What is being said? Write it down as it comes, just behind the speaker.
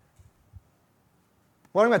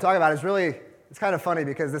What I'm going to talk about is it's kind of funny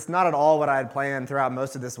because it's not at all what I had planned throughout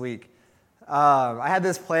most of this week. I had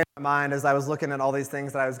this plan in my mind as I was looking at all these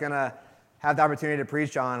things that I was going to have the opportunity to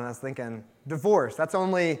preach on, and I was thinking, divorce, that's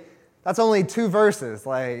only 2 verses,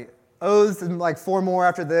 like oaths and like 4 more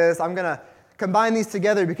after this. I'm going to combine these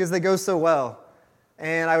together because they go so well.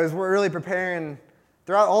 And I was really preparing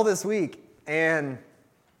throughout all this week, and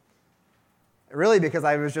really because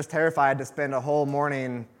I was just terrified to spend a whole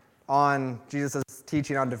morning on Jesus'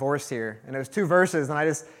 teaching on divorce here. And it was 2 verses, and I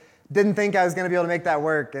just didn't think I was going to be able to make that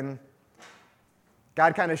work. And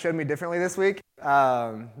God kind of showed me differently this week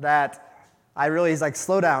that he's like,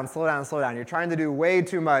 slow down. You're trying to do way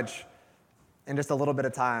too much in just a little bit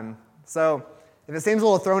of time. So if it seems a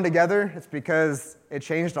little thrown together, it's because it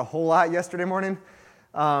changed a whole lot yesterday morning.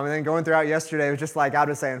 And then going throughout yesterday, it was just like God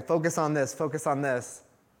was saying, focus on this.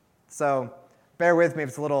 So bear with me if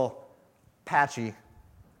it's a little patchy.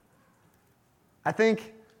 I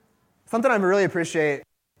think something I really appreciate,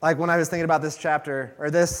 like when I was thinking about this chapter, or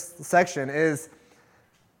this section, is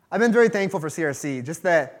I've been very thankful for CRC, just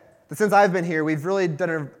that since I've been here, we've really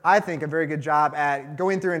done, I think, a very good job at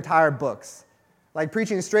going through entire books, like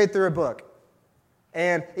preaching straight through a book.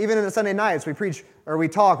 And even in the Sunday nights, we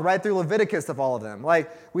talk right through Leviticus of all of them. Like,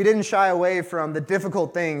 we didn't shy away from the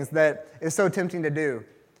difficult things that is so tempting to do.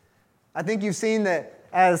 I think you've seen that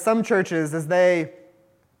as some churches, as they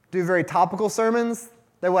do very topical sermons,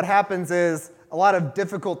 that what happens is a lot of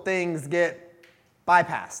difficult things get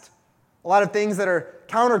bypassed. A lot of things that are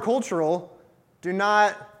countercultural do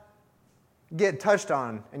not get touched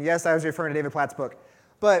on. And yes, I was referring to David Platt's book.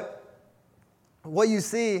 But what you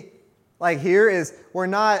see like here is we're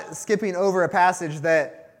not skipping over a passage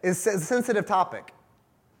that is a sensitive topic.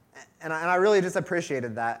 And I really just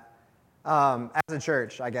appreciated that as a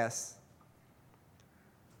church, I guess.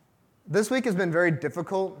 This week has been very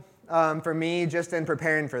difficult for me just in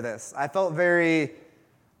preparing for this. I felt very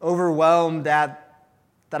overwhelmed that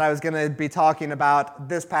I was going to be talking about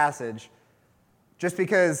this passage just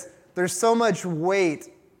because there's so much weight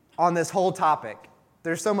on this whole topic.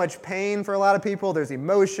 There's so much pain for a lot of people. There's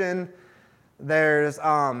emotion. There's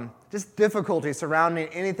just difficulty surrounding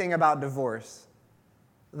anything about divorce.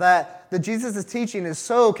 That Jesus' teaching is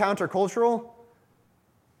so countercultural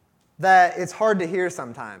that it's hard to hear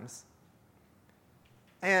sometimes.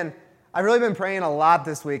 And I've really been praying a lot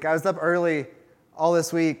this week. I was up early all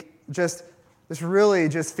this week, just really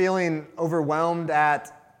feeling overwhelmed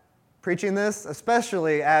at preaching this,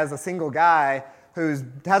 especially as a single guy who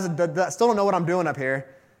still don't know what I'm doing up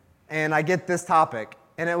here, and I get this topic.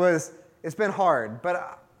 And it's been hard,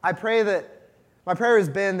 but I pray that my prayer has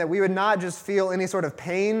been that we would not just feel any sort of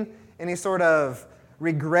pain, any sort of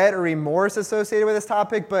regret or remorse associated with this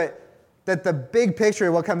topic, but that the big picture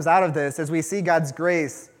of what comes out of this is we see God's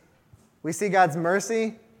grace, we see God's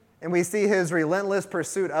mercy, and we see His relentless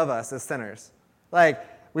pursuit of us as sinners. Like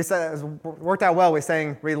we said, it worked out well. We're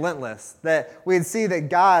saying relentless, that we'd see that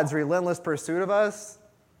God's relentless pursuit of us,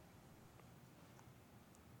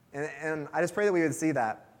 and I just pray that we would see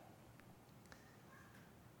that.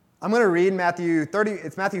 I'm going to read Matthew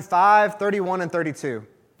 5, 31, and 32.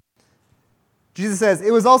 Jesus says,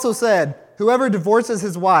 "It was also said, whoever divorces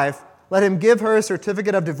his wife, let him give her a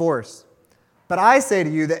certificate of divorce. But I say to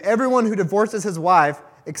you that everyone who divorces his wife,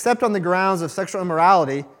 except on the grounds of sexual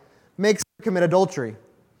immorality, makes her commit adultery.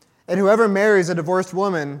 And whoever marries a divorced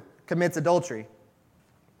woman commits adultery."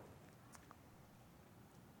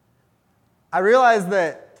 I realize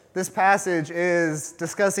that this passage is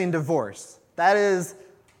discussing divorce. That is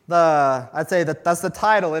that's the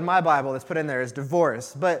title in my Bible that's put in there is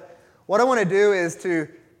divorce. But what I want to do is to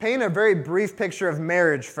paint a very brief picture of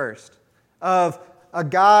marriage first, of a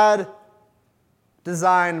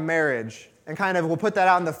God-designed marriage, and we'll put that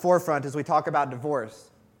out in the forefront as we talk about divorce.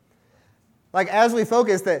 Like as we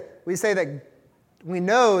focus that, we say that we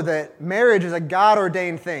know that marriage is a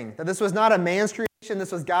God-ordained thing, that this was not a man's creation,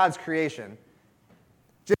 this was God's creation.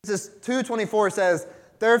 Genesis 2:24 says,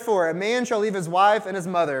 "Therefore a man shall leave his wife and his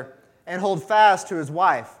mother and hold fast to his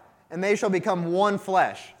wife, and they shall become one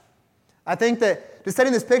flesh." I think that just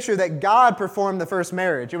setting this picture that God performed the first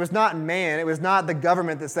marriage. It was not man, it was not the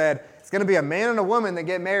government that said it's going to be a man and a woman that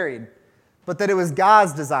get married, but that it was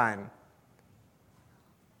God's design.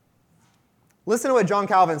 Listen to what John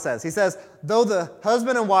Calvin says. He says, "Though the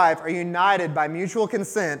husband and wife are united by mutual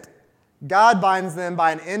consent, God binds them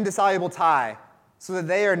by an indissoluble tie, so that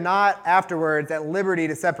they are not afterwards at liberty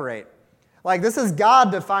to separate." Like this is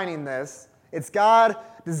God defining this. It's God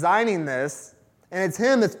designing this, and it's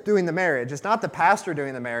Him that's doing the marriage. It's not the pastor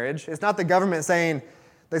doing the marriage. It's not the government saying,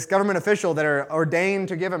 this government official that are ordained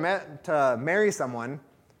to marry someone,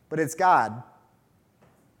 but it's God.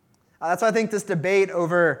 That's why I think this debate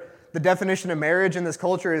over the definition of marriage in this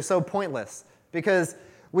culture is so pointless. Because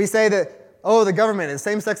we say that, oh, the government, is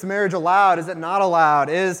same-sex marriage allowed? Is it not allowed?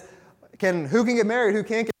 Who can get married? Who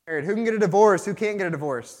can't get married? Who can get a divorce? Who can't get a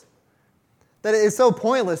divorce? That it is so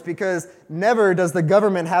pointless because never does the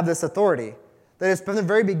government have this authority. That it's from the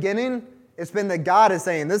very beginning, it's been that God is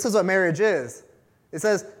saying, this is what marriage is. It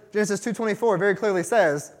says, Genesis 2:24 very clearly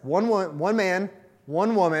says, one man,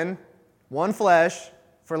 one woman, one flesh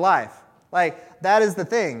for life. Like, that is the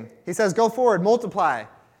thing. He says, go forward, multiply.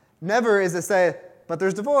 Never is it say, but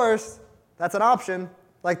there's divorce. That's an option.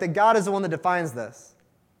 Like, that God is the one that defines this.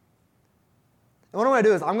 And what I'm going to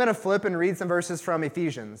do is I'm going to flip and read some verses from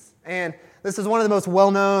Ephesians. And this is one of the most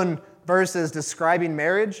well-known verses describing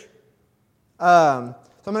marriage. So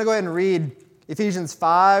I'm going to go ahead and read Ephesians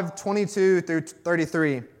 5:22 through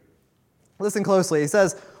 33. Listen closely. He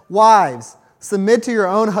says, wives, submit to your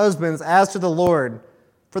own husbands as to the Lord.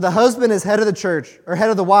 For the husband is head of the church, or head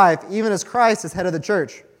of the wife, even as Christ is head of the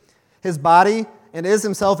church, his body, and is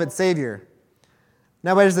himself its Savior.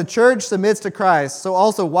 Now, as the church submits to Christ, so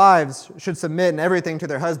also wives should submit in everything to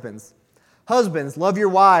their husbands. Husbands, love your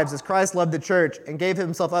wives as Christ loved the church and gave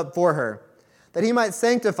himself up for her, that he might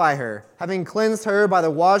sanctify her, having cleansed her by the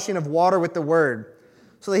washing of water with the word,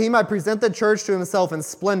 so that he might present the church to himself in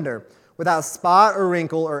splendor, without spot or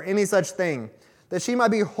wrinkle or any such thing, that she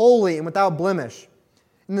might be holy and without blemish.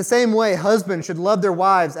 In the same way, husbands should love their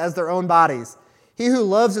wives as their own bodies. He who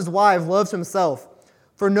loves his wife loves himself.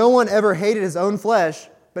 For no one ever hated his own flesh,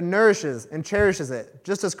 but nourishes and cherishes it,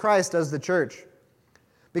 just as Christ does the church,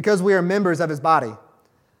 because we are members of his body.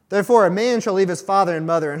 Therefore, a man shall leave his father and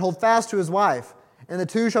mother and hold fast to his wife, and the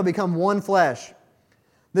two shall become one flesh.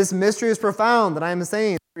 This mystery is profound that I am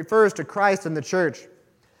saying refers to Christ and the church.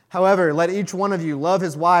 However, let each one of you love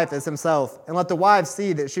his wife as himself, and let the wife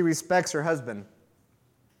see that she respects her husband.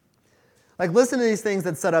 Like, listen to these things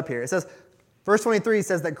that's set up here. It says, verse 23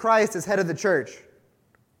 says that Christ is head of the church.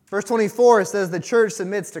 Verse 24 says the church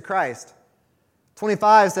submits to Christ.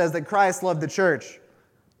 25 says that Christ loved the church.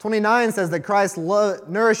 29 says that Christ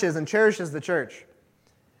nourishes and cherishes the church.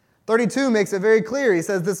 32 makes it very clear. He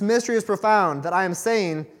says, this mystery is profound, that I am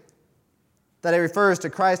saying that it refers to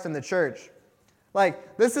Christ and the church.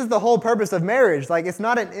 Like, this is the whole purpose of marriage. Like, it's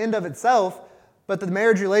not an end of itself, but the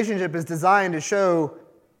marriage relationship is designed to show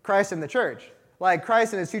Christ and the church. Like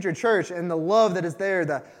Christ and his future church and the love that is there,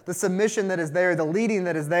 the submission that is there, the leading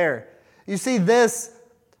that is there. You see this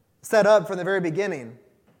set up from the very beginning.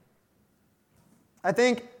 I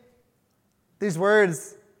think these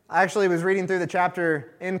words, I actually was reading through the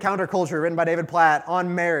chapter in Counterculture written by David Platt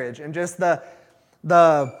on marriage and just the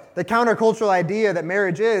countercultural idea that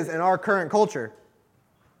marriage is in our current culture.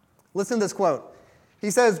 Listen to this quote. He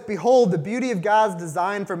says, behold the beauty of God's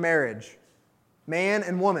design for marriage, man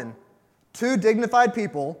and woman. Two dignified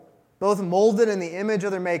people, both molded in the image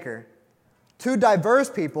of their Maker. Two diverse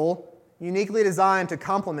people, uniquely designed to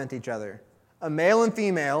complement each other. A male and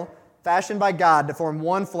female, fashioned by God to form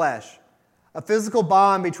one flesh. A physical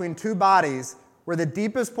bond between two bodies where the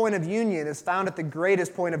deepest point of union is found at the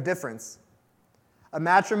greatest point of difference. A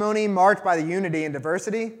matrimony marked by the unity in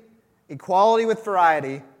diversity, equality with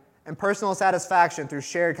variety, and personal satisfaction through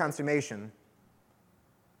shared consummation.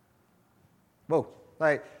 Whoa,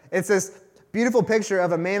 like, it's this beautiful picture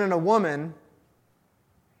of a man and a woman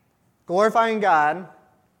glorifying God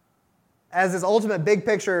as this ultimate big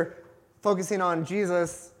picture focusing on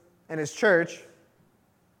Jesus and his church.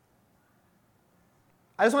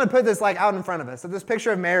 I just want to put this like out in front of us. So this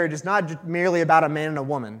picture of marriage is not just merely about a man and a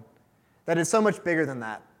woman. That is so much bigger than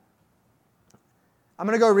that. I'm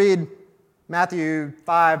going to go read Matthew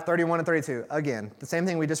 5:31 and 32 again, the same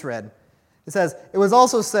thing we just read. It says, it was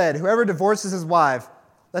also said, whoever divorces his wife,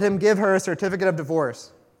 let him give her a certificate of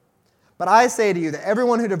divorce. But I say to you that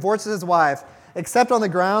everyone who divorces his wife, except on the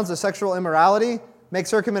grounds of sexual immorality,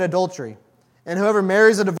 makes her commit adultery. And whoever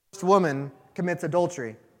marries a divorced woman commits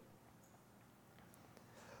adultery.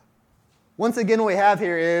 Once again, what we have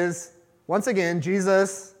here is, once again,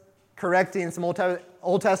 Jesus correcting some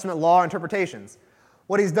Old Testament law interpretations.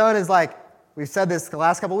 What he's done is, like, we've said this the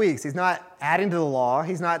last couple weeks, he's not adding to the law,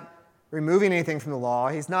 he's not removing anything from the law,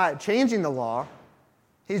 he's not changing the law,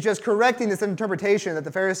 he's just correcting this interpretation that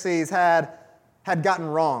the Pharisees had gotten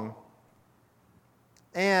wrong.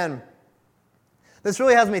 And this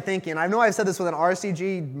really has me thinking. I know I've said this with an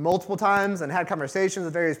RCG multiple times and had conversations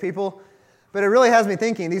with various people, but it really has me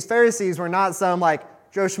thinking. These Pharisees were not some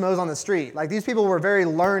like Joe Schmoes on the street. Like, these people were very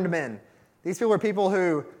learned men. These people were people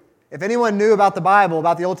who, if anyone knew about the Bible,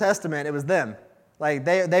 about the Old Testament, it was them. Like,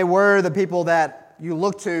 they were the people that you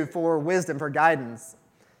look to for wisdom, for guidance.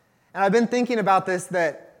 And I've been thinking about this,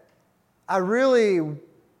 that I really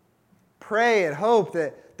pray and hope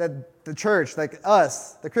that the church, like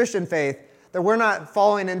us, the Christian faith, that we're not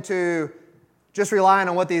falling into just relying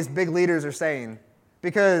on what these big leaders are saying,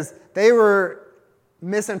 because they were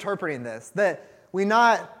misinterpreting this, that we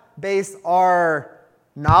not base our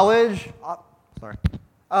knowledge,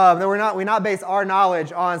 that we not base our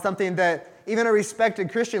knowledge on something that even a respected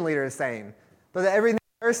Christian leader is saying, but that everything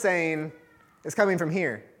they're saying is coming from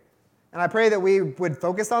here. And I pray that we would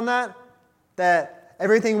focus on that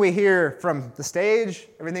everything we hear from the stage,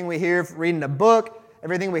 everything we hear reading a book,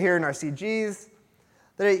 everything we hear in our CGs,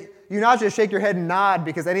 that you not just shake your head and nod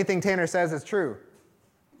because anything Tanner says is true,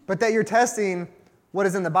 but that you're testing what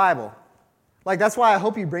is in the Bible. Like, that's why I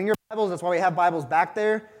hope you bring your Bibles. That's why we have Bibles back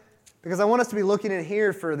there, because I want us to be looking in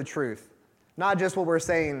here for the truth, not just what we're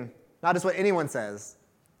saying, not just what anyone says,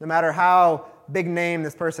 no matter how big name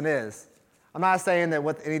this person is. I'm not saying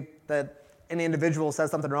that any individual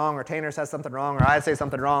says something wrong, or Tanner says something wrong, or I say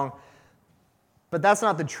something wrong, but that's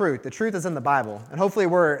not the truth. The truth is in the Bible, and hopefully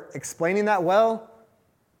we're explaining that well,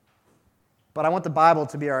 but I want the Bible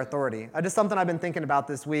to be our authority. Just something I've been thinking about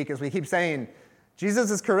this week as we keep saying,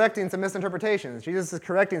 Jesus is correcting some misinterpretations. Jesus is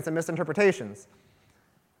correcting some misinterpretations.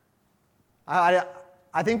 I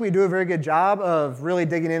think we do a very good job of really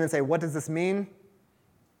digging in and say, what does this mean?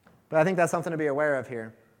 But I think that's something to be aware of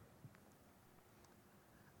here.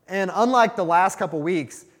 And unlike the last couple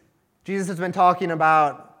weeks, Jesus has been talking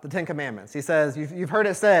about the Ten Commandments. He says, you've heard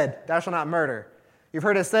it said, thou shalt not murder. You've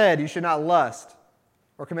heard it said, you should not lust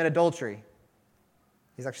or commit adultery.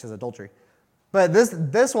 He actually says adultery. But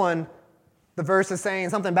this one, the verse is saying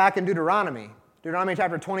something back in Deuteronomy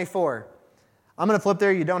chapter 24. I'm going to flip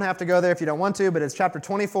there. You don't have to go there if you don't want to, but it's chapter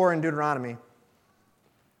 24 in Deuteronomy.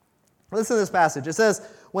 Listen to this passage. It says,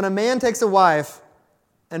 when a man takes a wife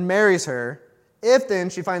and marries her, if then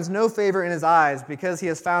she finds no favor in his eyes because he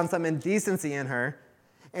has found some indecency in her,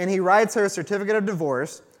 and he writes her a certificate of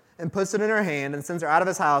divorce and puts it in her hand and sends her out of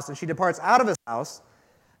his house, and she departs out of his house,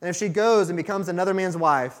 and if she goes and becomes another man's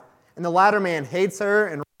wife, and the latter man hates her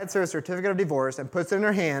and writes her a certificate of divorce and puts it in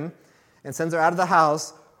her hand and sends her out of the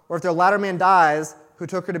house, or if the latter man dies who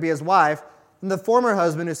took her to be his wife, then the former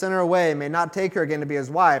husband who sent her away may not take her again to be his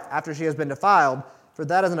wife after she has been defiled, for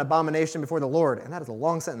that is an abomination before the Lord. And that is a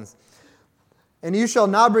long sentence. And you shall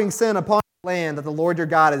not bring sin upon the land that the Lord your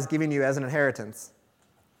God is giving you as an inheritance.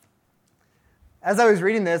 As I was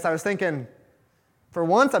reading this, I was thinking, for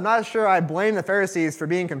once, I'm not sure I blame the Pharisees for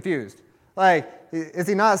being confused. Like, is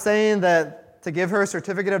he not saying that to give her a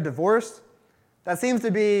certificate of divorce? That seems to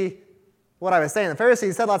be what I was saying. The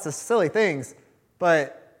Pharisees said lots of silly things,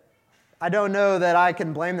 but I don't know that I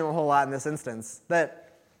can blame them a whole lot in this instance.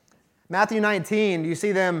 That Matthew 19, you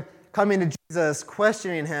see them coming to Jesus,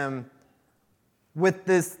 questioning him with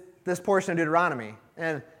this portion of Deuteronomy.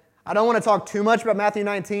 And I don't want to talk too much about Matthew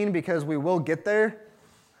 19 because we will get there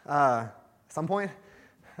at some point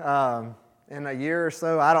in a year or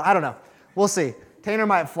so. I don't know. We'll see. Tanner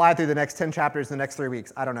might fly through the next 10 chapters in the next 3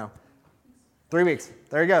 weeks. I don't know. 3 weeks.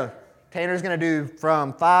 There you go. Tanner's going to do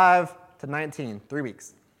from 5 to 19, 3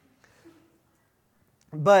 weeks.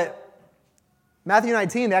 But Matthew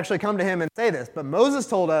 19, they actually come to him and say this. But Moses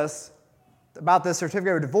told us about this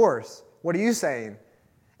certificate of divorce. What are you saying?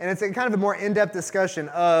 And it's kind of a more in-depth discussion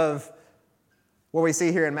of what we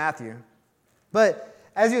see here in Matthew. But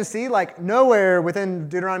as you see, like nowhere within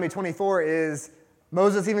Deuteronomy 24 is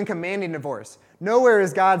Moses even commanding divorce. Nowhere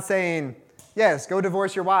is God saying, yes, go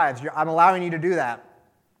divorce your wives. I'm allowing you to do that.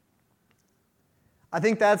 I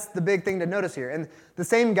think that's the big thing to notice here. And the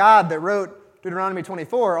same God that wrote Deuteronomy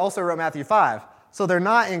 24 also wrote Matthew 5. So they're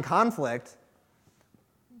not in conflict.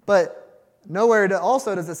 But nowhere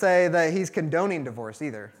also does it say that he's condoning divorce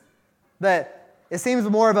either. That it seems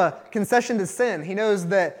more of a concession to sin. He knows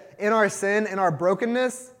that in our sin, in our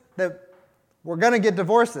brokenness, that we're going to get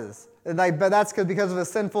divorces. But that's because of a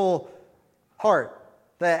sinful heart.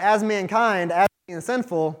 That as mankind, as being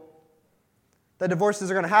sinful, that divorces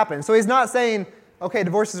are going to happen. So he's not saying, okay,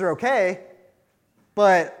 divorces are okay,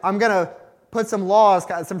 but I'm going to put some laws,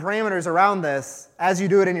 some parameters around this as you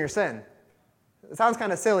do it in your sin. It sounds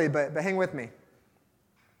kind of silly, but hang with me.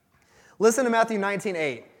 Listen to Matthew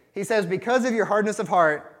 19:8. He says, because of your hardness of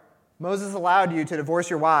heart, Moses allowed you to divorce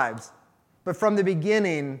your wives, but from the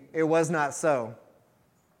beginning it was not so.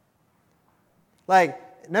 Like,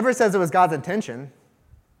 it never says it was God's intention.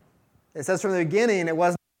 It says from the beginning it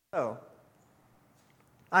was not so.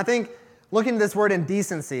 I think looking at this word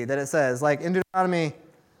indecency that it says, like in Deuteronomy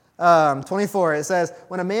 24, it says,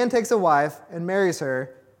 when a man takes a wife and marries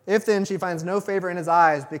her, if then she finds no favor in his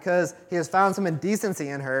eyes because he has found some indecency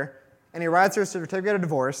in her, and he writes her a certificate of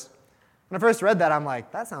divorce. When I first read that, I'm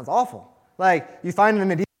like, that sounds awful. Like, you find an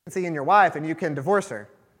indecency in your wife and you can divorce her.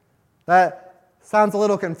 That sounds a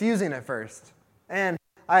little confusing at first. And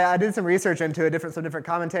I did some research into it, some different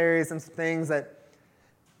commentaries and some things that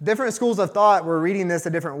different schools of thought were reading this a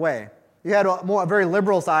different way. You had a very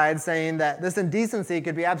liberal side saying that this indecency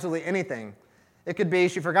could be absolutely anything. It could be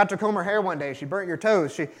she forgot to comb her hair one day, she burnt your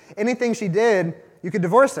toast, anything she did, you could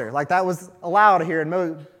divorce her. Like that was allowed here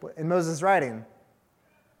in Moses' writing.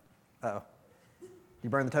 Uh-oh. You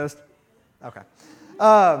burned the toast? Okay.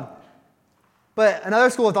 But another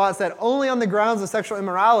school of thought said only on the grounds of sexual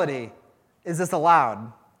immorality is this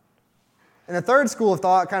allowed. And the third school of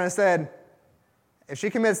thought kind of said, if she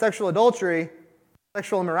commits sexual adultery,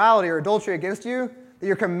 sexual immorality or adultery against you, that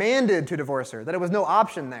you're commanded to divorce her, that it was no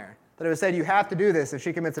option there, that it was said you have to do this if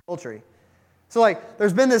she commits adultery. So like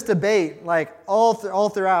there's been this debate like all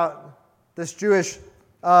throughout this Jewish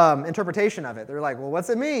interpretation of it. They're like, well, what's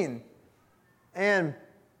it mean? And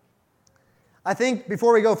I think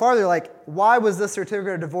before we go farther, like why was this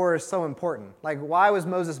certificate of divorce so important? Like why was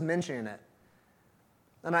Moses mentioning it?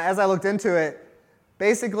 And as I looked into it,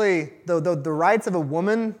 basically the rights of a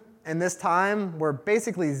woman in this time were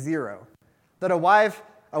basically zero. That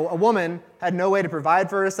a woman had no way to provide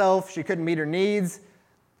for herself. She couldn't meet her needs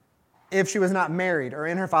if she was not married or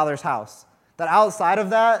in her father's house. That outside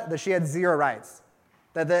of that she had zero rights.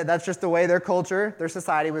 That's just the way their culture, their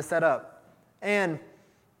society was set up. And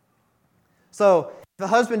so if the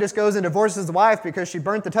husband just goes and divorces the wife because she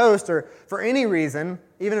burnt the toast or for any reason,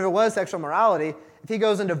 even if it was sexual morality, if he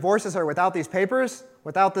goes and divorces her without these papers,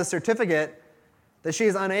 without this certificate, that she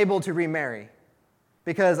is unable to remarry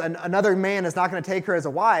because another man is not going to take her as a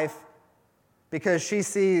wife because he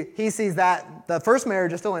sees that the first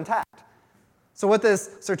marriage is still intact. So what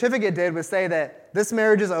this certificate did was say that this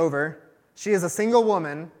marriage is over, she is a single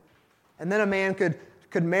woman, and then a man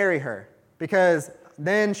could marry her because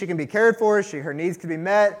then she can be cared for, her needs can be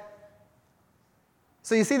met.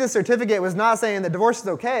 So you see this certificate was not saying that divorce is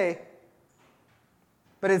okay,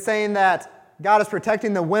 but it's saying that God is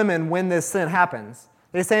protecting the women when this sin happens.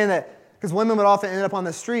 He's saying that because women would often end up on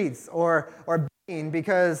the streets or begging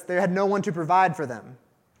because they had no one to provide for them.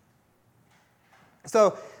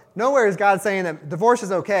 So nowhere is God saying that divorce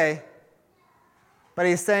is okay, but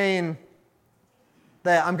he's saying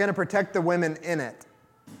that I'm going to protect the women in it.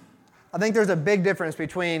 I think there's a big difference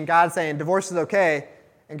between God saying divorce is okay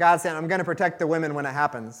and God saying I'm going to protect the women when it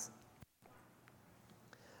happens.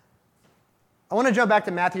 I want to jump back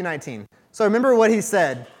to Matthew 19. So remember what he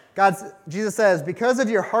said. Jesus says, because of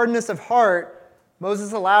your hardness of heart,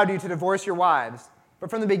 Moses allowed you to divorce your wives. But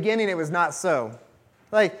from the beginning, it was not so.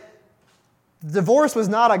 Like, divorce was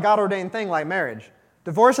not a God-ordained thing like marriage.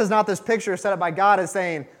 Divorce is not this picture set up by God as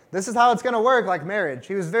saying, this is how it's going to work like marriage.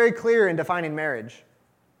 He was very clear in defining marriage.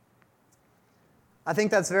 I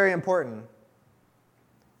think that's very important.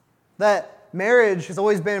 That marriage has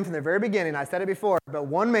always been from the very beginning, I said it before, but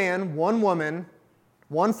one man, one woman,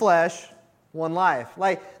 one flesh, one life.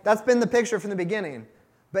 Like, that's been the picture from the beginning.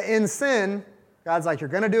 But in sin, God's like, you're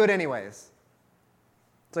going to do it anyways.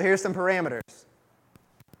 So here's some parameters.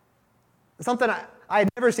 Something I had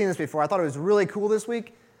never seen this before. I thought it was really cool this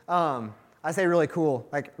week. I say really cool.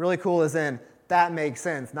 Like, really cool as in, that makes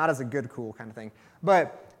sense, not as a good cool kind of thing.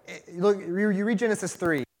 But look, you read Genesis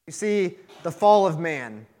 3. You see the fall of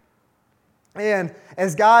man. And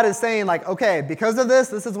as God is saying, like, okay, because of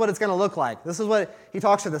this is what it's going to look like. This is what he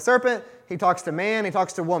talks to the serpent, he talks to man, he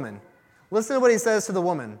talks to woman. Listen to what he says to the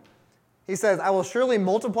woman. He says, I will surely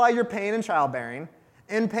multiply your pain in childbearing.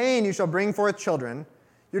 In pain you shall bring forth children.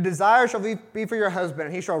 Your desire shall be for your husband,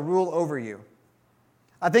 and he shall rule over you.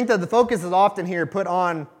 I think that the focus is often here put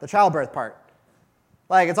on the childbirth part.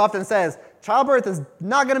 Like, it often says, childbirth is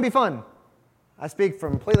not going to be fun. I speak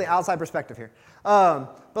from a completely outside perspective here.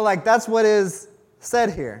 But like that's what is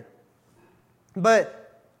said here.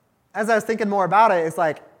 But as I was thinking more about it, it's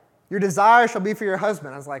like, your desire shall be for your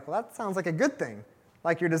husband. I was like, well, that sounds like a good thing.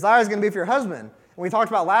 Like your desire is going to be for your husband. And we talked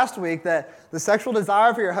about last week that the sexual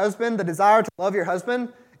desire for your husband, the desire to love your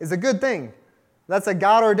husband, is a good thing. That's a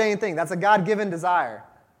God-ordained thing. That's a God-given desire.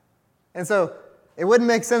 And so it wouldn't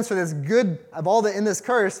make sense for this good, of all the in this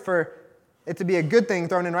curse, for it to be a good thing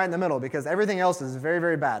thrown in right in the middle, because everything else is very,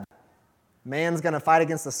 very bad. Man's going to fight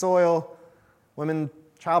against the soil.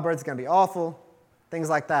 Childbirth is going to be awful. Things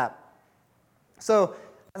like that. So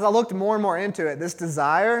as I looked more and more into it, this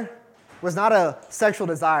desire was not a sexual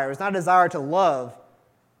desire. It was not a desire to love,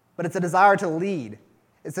 but it's a desire to lead.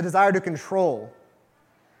 It's a desire to control.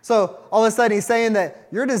 So all of a sudden he's saying that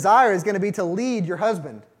your desire is going to be to lead your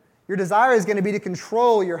husband. Your desire is going to be to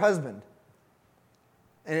control your husband.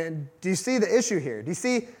 And do you see the issue here? Do you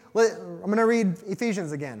see? I'm going to read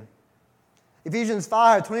Ephesians again. Ephesians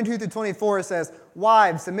 5:22-24 says,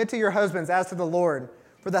 "Wives, submit to your husbands as to the Lord.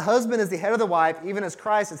 For the husband is the head of the wife, even as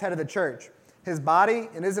Christ is head of the church, his body,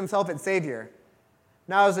 and is himself its Savior.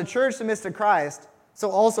 Now as the church submits to Christ,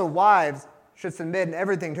 so also wives should submit in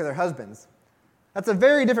everything to their husbands." That's a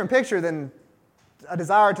very different picture than a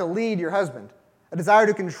desire to lead your husband, a desire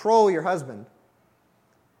to control your husband.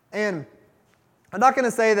 And I'm not going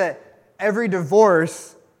to say that every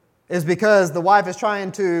divorce is because the wife is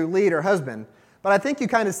trying to lead her husband, but I think you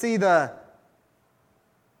kind of see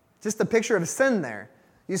just the picture of sin there.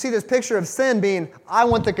 You see this picture of sin being, I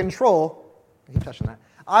want the control. I keep touching that.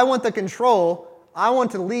 I want the control. I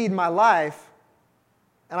want to lead my life,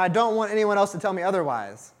 and I don't want anyone else to tell me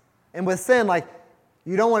otherwise. And with sin, like,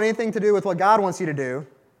 you don't want anything to do with what God wants you to do.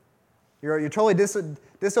 You're totally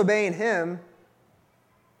disobeying Him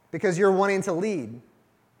because you're wanting to lead.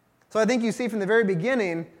 So I think you see from the very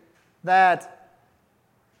beginning that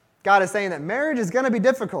God is saying that marriage is going to be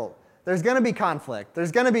difficult. There's going to be conflict.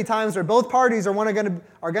 There's going to be times where both parties are going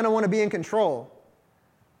to want to be in control.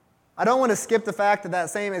 I don't want to skip the fact that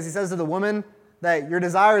same, as He says to the woman, that your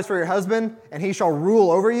desire is for your husband and he shall rule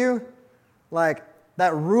over you. Like,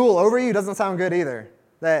 that rule over you doesn't sound good either.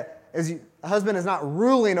 That a husband is not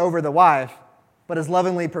ruling over the wife, but is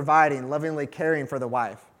lovingly providing, lovingly caring for the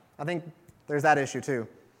wife. I think there's that issue too.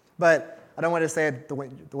 But I don't want to say the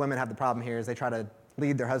women have the problem here as they try to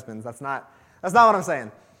lead their husbands. That's not what I'm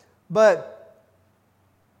saying. But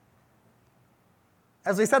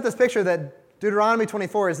as we set this picture that Deuteronomy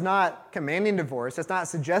 24 is not commanding divorce, it's not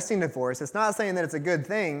suggesting divorce, it's not saying that it's a good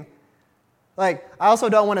thing. Like, I also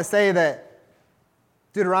don't want to say that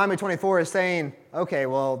Deuteronomy 24 is saying, okay,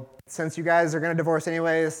 well, since you guys are going to divorce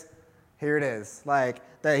anyways, here it is. Like,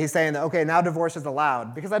 that He's saying that, okay, now divorce is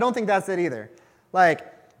allowed. Because I don't think that's it either.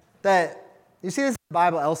 Like, that you see this in the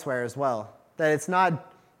Bible elsewhere as well. That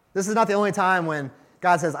this is not the only time when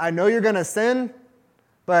God says, I know you're going to sin,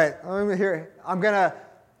 but I'm going to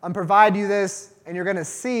provide you this, and you're going to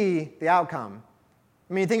see the outcome.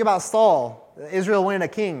 I mean, think about Saul. Israel wanted a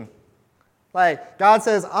king. Like, God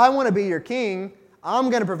says, I want to be your king.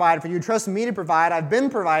 I'm going to provide for you. Trust me to provide. I've been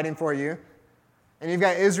providing for you. And you've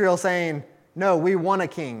got Israel saying, no, we want a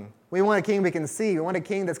king. We want a king we can see. We want a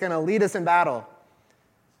king that's going to lead us in battle.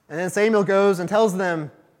 And then Samuel goes and tells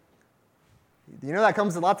them, you know that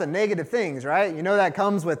comes with lots of negative things, right? You know that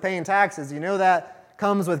comes with paying taxes. You know that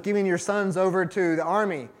comes with giving your sons over to the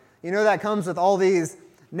army. You know that comes with all these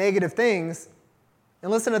negative things.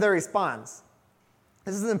 And listen to their response.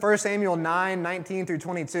 This is in 1 Samuel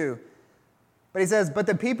 9:19-22. But he says, but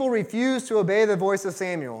the people refused to obey the voice of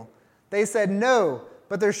Samuel. They said, no,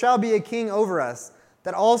 but there shall be a king over us,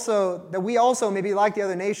 that we also may be like the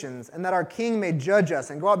other nations, and that our king may judge us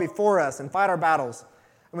and go out before us and fight our battles.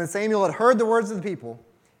 And when Samuel had heard the words of the people,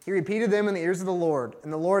 he repeated them in the ears of the Lord.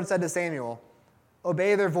 And the Lord said to Samuel,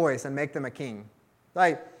 obey their voice and make them a king.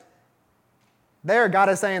 Like, there God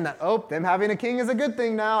is saying that, them having a king is a good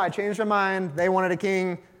thing now. I changed my mind. They wanted a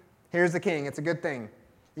king. Here's the king. It's a good thing.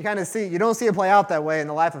 You don't see it play out that way in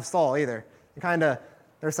the life of Saul either.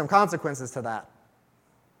 There's some consequences to that.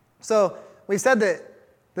 So we've said that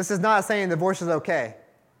this is not saying divorce is okay.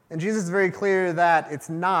 And Jesus is very clear that it's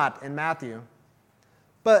not in Matthew.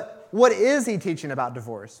 But what is he teaching about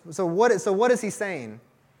divorce? So what is he saying?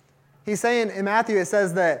 He's saying in Matthew it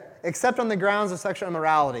says that except on the grounds of sexual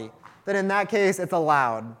immorality, that in that case it's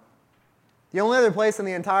allowed. The only other place in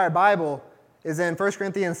the entire Bible is in 1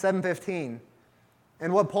 Corinthians 7:15.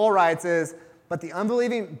 And what Paul writes is, but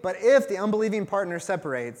if the unbelieving partner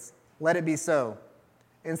separates, let it be so.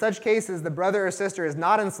 In such cases, the brother or sister is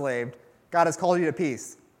not enslaved. God has called you to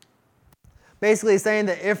peace. Basically saying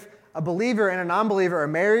that if a believer and a non-believer are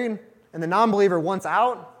married and the non-believer wants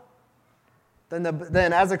out,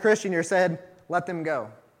 then as a Christian you're said, let them go.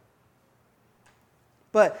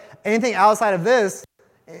 But anything outside of this,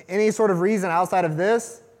 any sort of reason outside of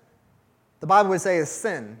this, the Bible would say is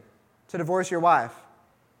sin to divorce your wife.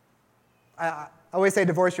 I always say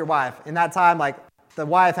divorce your wife. In that time, like, the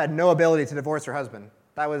wife had no ability to divorce her husband.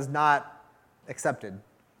 That was not accepted.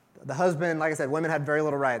 The husband, like I said, women had very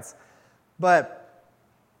little rights. But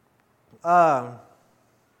I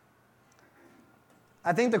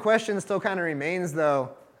think the question still kind of remains, though,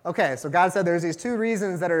 okay, so God said there's these two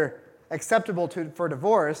reasons that are acceptable for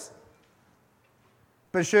divorce,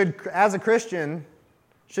 but as a Christian,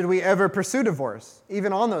 should we ever pursue divorce,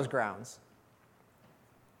 even on those grounds?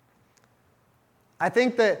 I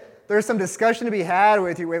think that there's some discussion to be had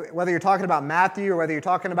with you, whether you're talking about Matthew or whether you're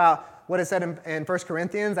talking about what is said in 1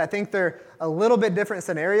 Corinthians. I think they're a little bit different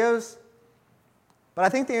scenarios, but I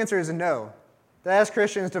think the answer is no. That as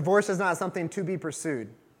Christians, divorce is not something to be pursued.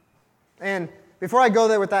 And before I go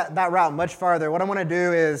there with that route much farther, what I want to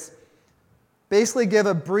do is basically give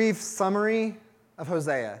a brief summary of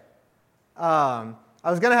Hosea. I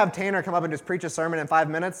was going to have Tanner come up and just preach a sermon in 5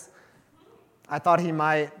 minutes. I thought he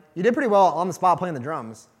might. You did pretty well on the spot playing the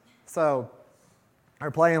drums. Or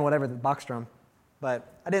playing whatever, the box drum. But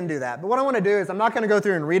I didn't do that. But what I want to do is I'm not going to go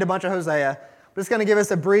through and read a bunch of Hosea. I'm just going to give us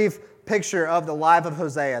a brief picture of the life of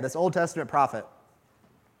Hosea, this Old Testament prophet.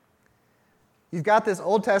 You've got this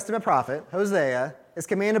Old Testament prophet, Hosea, is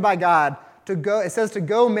commanded by God to go, it says to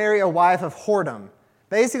go marry a wife of whoredom.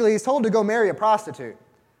 Basically, he's told to go marry a prostitute.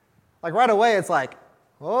 Like right away, it's like,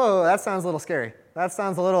 whoa, that sounds a little scary. That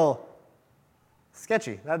sounds a little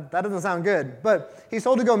sketchy. That doesn't sound good. But he's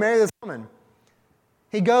told to go marry this woman.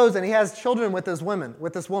 He goes and he has children with this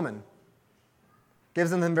woman.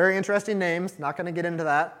 Gives them very interesting names. Not going to get into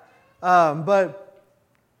that. But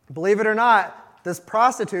believe it or not, this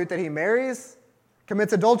prostitute that he marries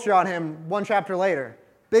commits adultery on him 1 chapter later.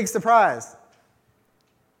 Big surprise.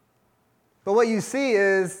 But what you see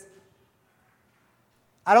is,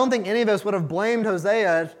 I don't think any of us would have blamed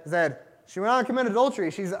Hosea that she went on and committed adultery.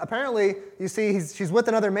 She's apparently, you see, she's with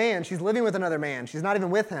another man. She's living with another man. She's not even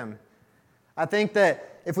with him. I think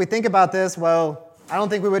that if we think about this, well, I don't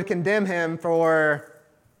think we would condemn him for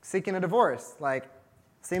seeking a divorce.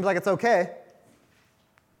 Seems like it's okay.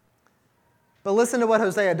 But listen to what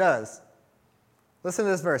Hosea does. Listen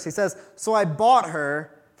to this verse. He says, "So I bought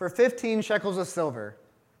her for 15 shekels of silver,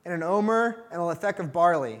 and an omer and a lethek of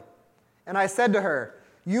barley. And I said to her,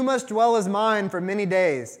 you must dwell as mine for many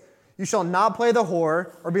days. You shall not play the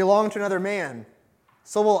whore or belong to another man.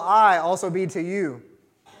 So will I also be to you."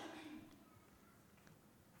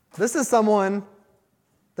 This is someone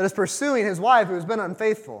that is pursuing his wife who has been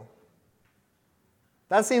unfaithful.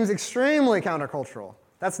 That seems extremely countercultural.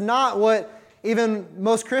 That's not what even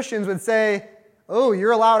most Christians would say, oh,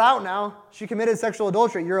 you're allowed out now. She committed sexual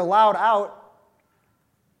adultery. You're allowed out.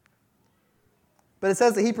 But it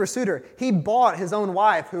says that he pursued her. He bought his own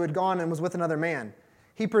wife who had gone and was with another man.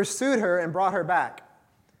 He pursued her and brought her back.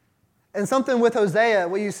 And something with Hosea,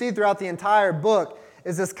 what you see throughout the entire book,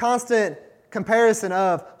 is this constant comparison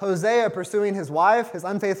of Hosea pursuing his wife, his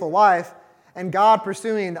unfaithful wife, and God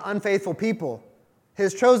pursuing the unfaithful people,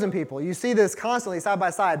 his chosen people. You see this constantly side by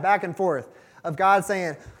side, back and forth, of God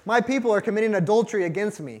saying, my people are committing adultery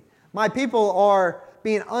against me. My people are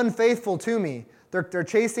being unfaithful to me. They're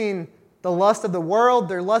chasing the lust of the world.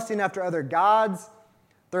 They're lusting after other gods.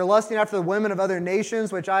 They're lusting after the women of other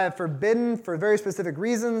nations, which I have forbidden for very specific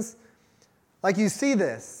reasons. You see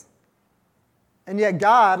this. And yet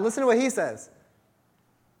God, listen to what he says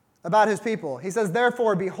about his people. He says,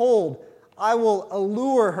 therefore, behold, I will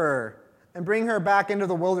allure her and bring her back into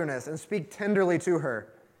the wilderness and speak tenderly to her.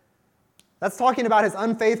 That's talking about his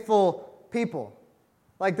unfaithful people.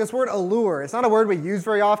 This word allure, it's not a word we use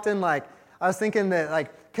very often. I was thinking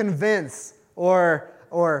that convince or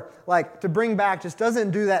to bring back just doesn't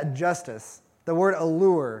do that justice. The word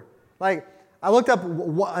allure. I looked up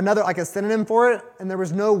another, a synonym for it, and there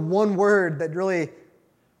was no one word that really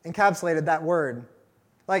encapsulated that word.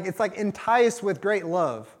 It's entice with great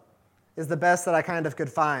love is the best that I kind of could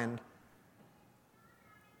find.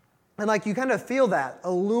 And you kind of feel that,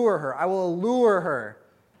 allure her. I will allure her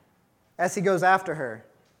as he goes after her.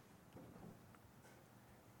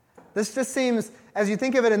 This just seems, as you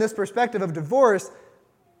think of it in this perspective of divorce,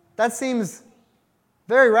 that seems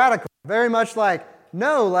very radical, very much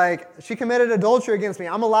no, she committed adultery against me.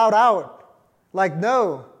 I'm allowed out.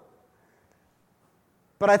 No.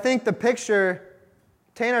 But I think the picture,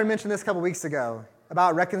 Tanner mentioned this a couple weeks ago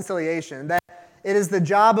about reconciliation, that it is the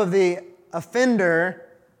job of the offender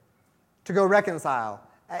to go reconcile.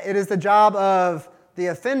 It is the job of the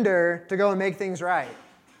offender to go and make things right.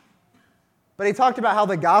 But he talked about how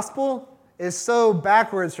the gospel is so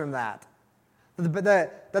backwards from that.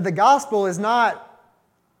 That the gospel is not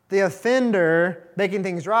the offender making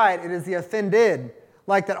things right, it is the offended.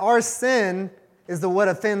 That our sin is what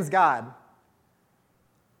offends God.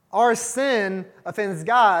 Our sin offends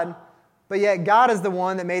God, but yet God is the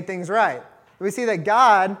one that made things right. We see that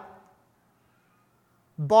God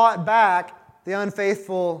bought back the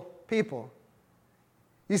unfaithful people.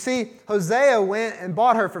 You see, Hosea went and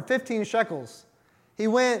bought her for 15 shekels. He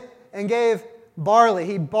went and gave barley.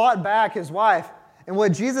 He bought back his wife. And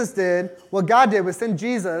what God did was send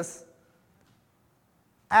Jesus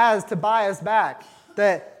as to buy us back.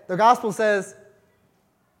 That the gospel says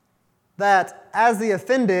that as the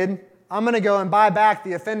offended, I'm going to go and buy back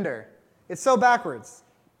the offender. It's so backwards.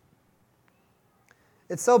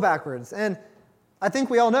 It's so backwards. And I think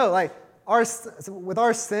we all know, with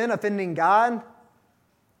our sin offending God,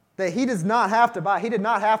 that he did not have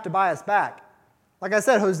to buy us back. Like I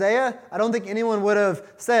said, Hosea, I don't think anyone would have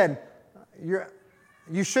said,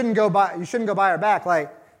 you shouldn't go buy her back.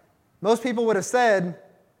 Like, most people would have said,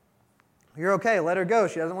 you're okay, let her go.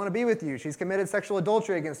 She doesn't want to be with you. She's committed sexual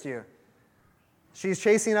adultery against you. She's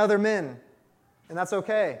chasing other men, and that's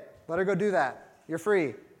okay. Let her go do that. You're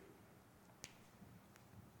free.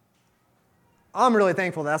 I'm really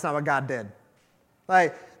thankful that's not what God did.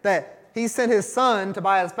 Like, that he sent his son to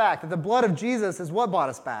buy us back, that the blood of Jesus is what bought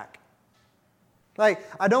us back. Like,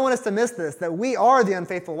 I don't want us to miss this, that we are the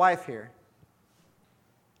unfaithful wife here.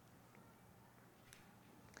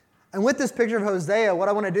 And with this picture of Hosea, what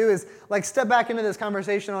I want to do is like step back into this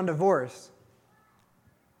conversation on divorce.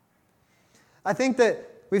 I think that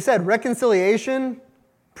we've said reconciliation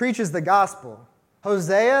preaches the gospel.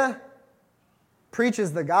 Hosea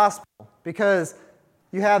preaches the gospel because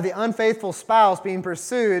you have the unfaithful spouse being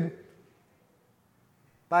pursued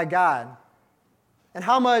by God. And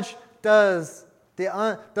how much does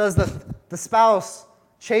the spouse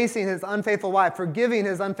chasing his unfaithful wife, forgiving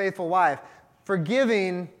his unfaithful wife,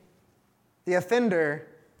 forgiving the offender,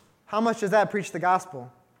 how much does that preach the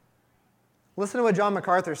gospel? Listen to what John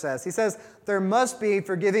MacArthur says. He says, there must be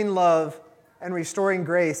forgiving love and restoring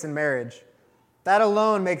grace in marriage. That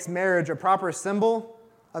alone makes marriage a proper symbol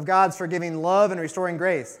of God's forgiving love and restoring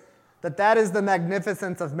grace. That is the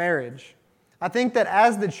magnificence of marriage. I think that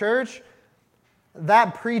as the church,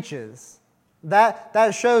 that preaches,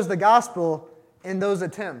 that shows the gospel in those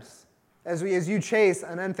attempts. As you chase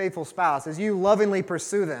an unfaithful spouse, as you lovingly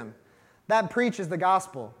pursue them, that preaches the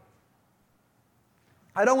gospel.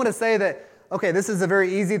 I don't want to say that, okay, this is a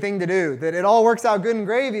very easy thing to do, that it all works out good and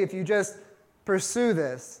gravy if you just pursue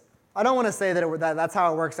this. I don't want to say that that's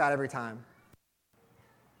how it works out every time.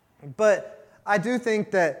 But I do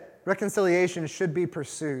think that reconciliation should be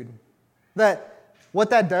pursued. That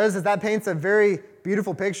what that does is that paints a very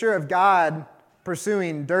beautiful picture of God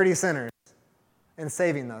pursuing dirty sinners and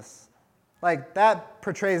saving us. Like, that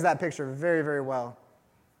portrays that picture very, very well.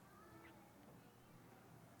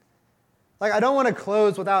 Like, I don't want to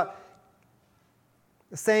close without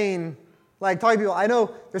saying, like, talking to people. I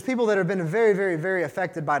know there's people that have been very, very, very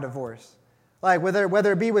affected by divorce. Like,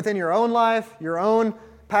 whether it be within your own life, your own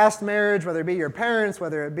past marriage, whether it be your parents,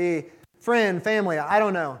 whether it be friend, family, I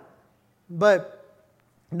don't know. But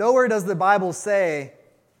nowhere does the Bible say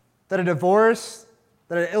that a divorce,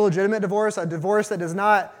 that an illegitimate divorce, a divorce that does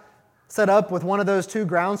not set up with one of those two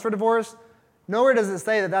grounds for divorce, nowhere does it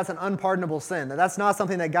say that that's an unpardonable sin, that that's not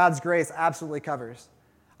something that God's grace absolutely covers.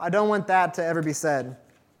 I don't want that to ever be said.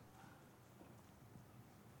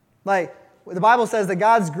 Like, the Bible says that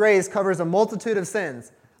God's grace covers a multitude of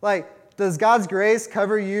sins. Like, does God's grace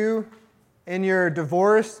cover you in your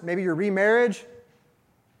divorce, maybe your remarriage?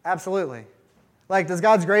 Absolutely. Like, does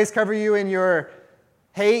God's grace cover you in your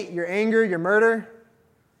hate, your anger, your murder?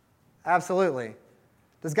 Absolutely.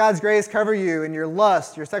 Does God's grace cover you in your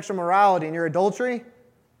lust, your sexual morality, and your adultery?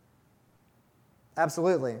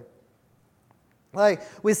 Absolutely. Like,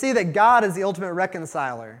 we see that God is the ultimate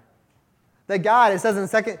reconciler. That God, it says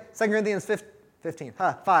in 2 Corinthians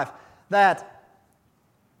 5, that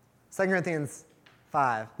 2 Corinthians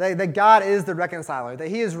 5, that God is the reconciler, that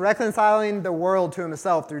he is reconciling the world to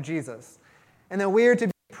himself through Jesus, and that we are to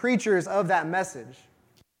be preachers of that message.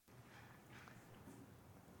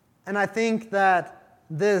 And I think that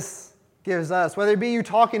this gives us, whether it be you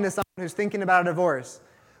talking to someone who's thinking about a divorce,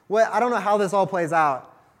 I don't know how this all plays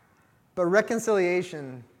out, but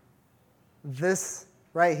reconciliation, this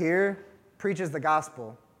right here, preaches the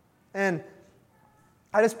gospel. And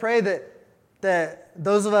I just pray that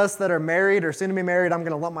those of us that are married or soon to be married, I'm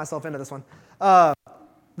going to lump myself into this one,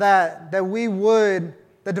 that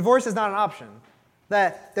divorce is not an option.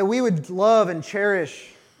 That we would love and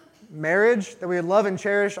cherish marriage, that we would love and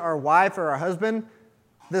cherish our wife or our husband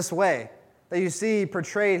this way, that you see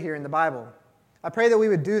portrayed here in the Bible. I pray that we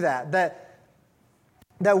would do that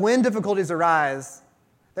when difficulties arise,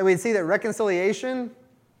 that we'd see that reconciliation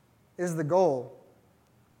is the goal.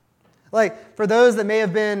 Like, for those that may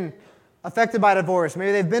have been affected by divorce,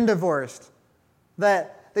 maybe they've been divorced,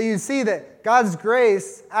 that you see that God's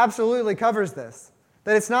grace absolutely covers this,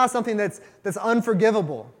 that it's not something that's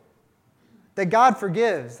unforgivable, that God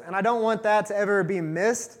forgives. And I don't want that to ever be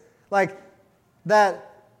missed, like that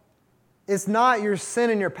it's not your sin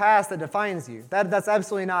in your past that defines you. That's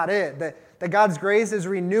absolutely not it. That God's grace is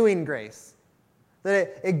renewing grace.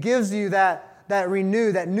 That it gives you that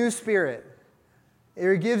new spirit.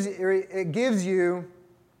 It gives you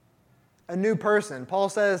a new person. Paul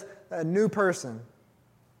says a new person.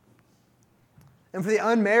 And for the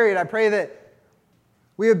unmarried, I pray that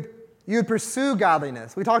we would you would pursue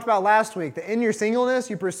godliness. We talked about last week that in your singleness,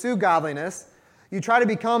 you pursue godliness. You try to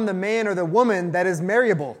become the man or the woman that is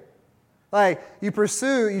marriable. Like, you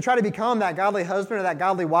try to become that godly husband or that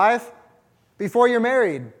godly wife before you're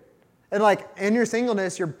married. And like, in your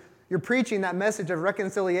singleness, you're preaching that message of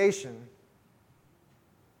reconciliation.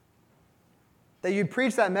 That you'd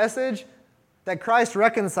preach that message that Christ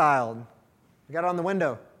reconciled. We got it on the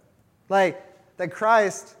window. Like, that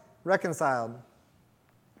Christ reconciled.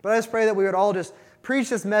 But I just pray that we would all just preach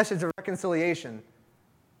this message of reconciliation.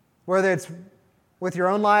 Whether it's with your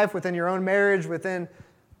own life, within your own marriage, within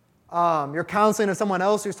your counseling of someone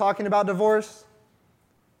else who's talking about divorce.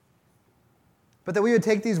 But that we would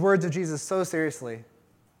take these words of Jesus so seriously.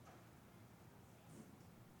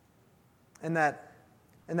 And that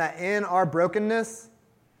in our brokenness,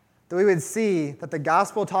 that we would see that the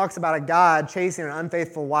gospel talks about a God chasing an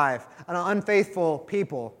unfaithful wife, an unfaithful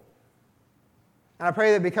people. And I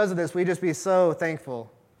pray that because of this, we just be so thankful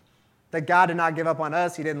that God did not give up on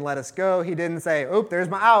us. He didn't let us go. He didn't say, "Oop, there's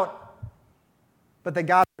my out." But that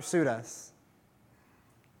God pursued us.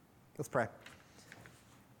 Let's pray.